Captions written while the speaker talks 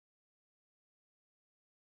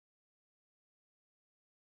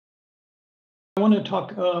want to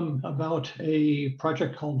talk about a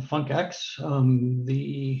project called funcX.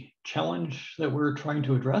 The challenge that we're trying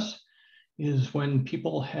to address is when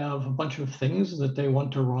people have a bunch of things that they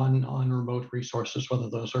want to run on remote resources, whether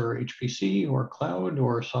those are HPC or cloud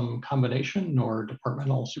or some combination or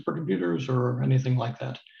departmental supercomputers or anything like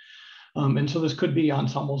that. And so this could be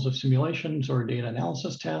ensembles of simulations or data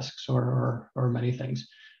analysis tasks or many things.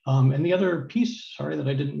 And the other piece, sorry, that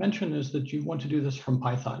I didn't mention is that you want to do this from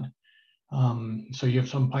Python. So you have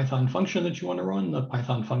some Python function that you want to run. The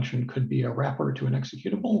Python function could be a wrapper to an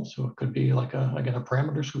executable. So it could be like a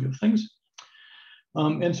parameter suite of things.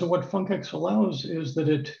 And so what funcX allows is that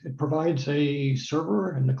it provides a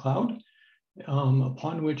server in the cloud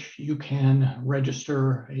upon which you can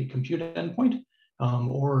register a compute endpoint,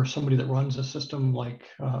 or somebody that runs a system like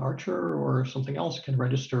Archer or something else can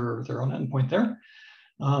register their own endpoint there.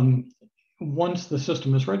 Once the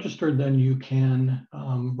system is registered, then you can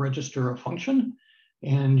register a function,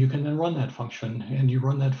 and you can then run that function. And you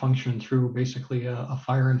run that function through basically a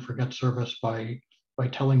fire and forget service by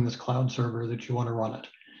telling this cloud server that you want to run it.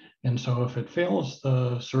 And so if it fails,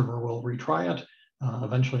 the server will retry it.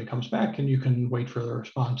 Eventually it comes back, and you can wait for the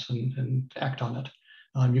response and act on it.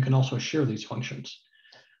 You can also share these functions.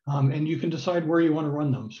 And you can decide where you want to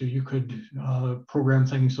run them. So you could program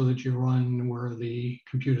things so that you run where the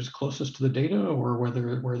compute is closest to the data, or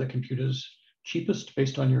where the compute is cheapest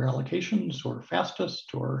based on your allocations, or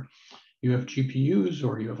fastest, or you have GPUs,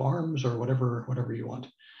 or you have ARMs, or whatever you want.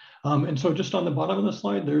 And so just on the bottom of the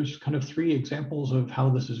slide, there's kind of 3 examples of how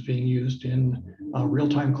this is being used in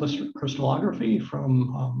real-time crystallography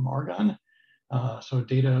from Argonne. So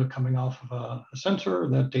data coming off of a sensor,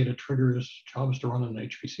 that data triggers jobs to run an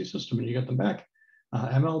HPC system, and you get them back.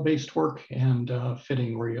 ML-based work, and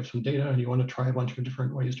fitting, where you have some data and you want to try a bunch of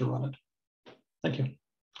different ways to run it. Thank you.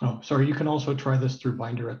 Oh, sorry, you can also try this through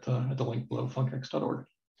Binder at the link below, funcx.org.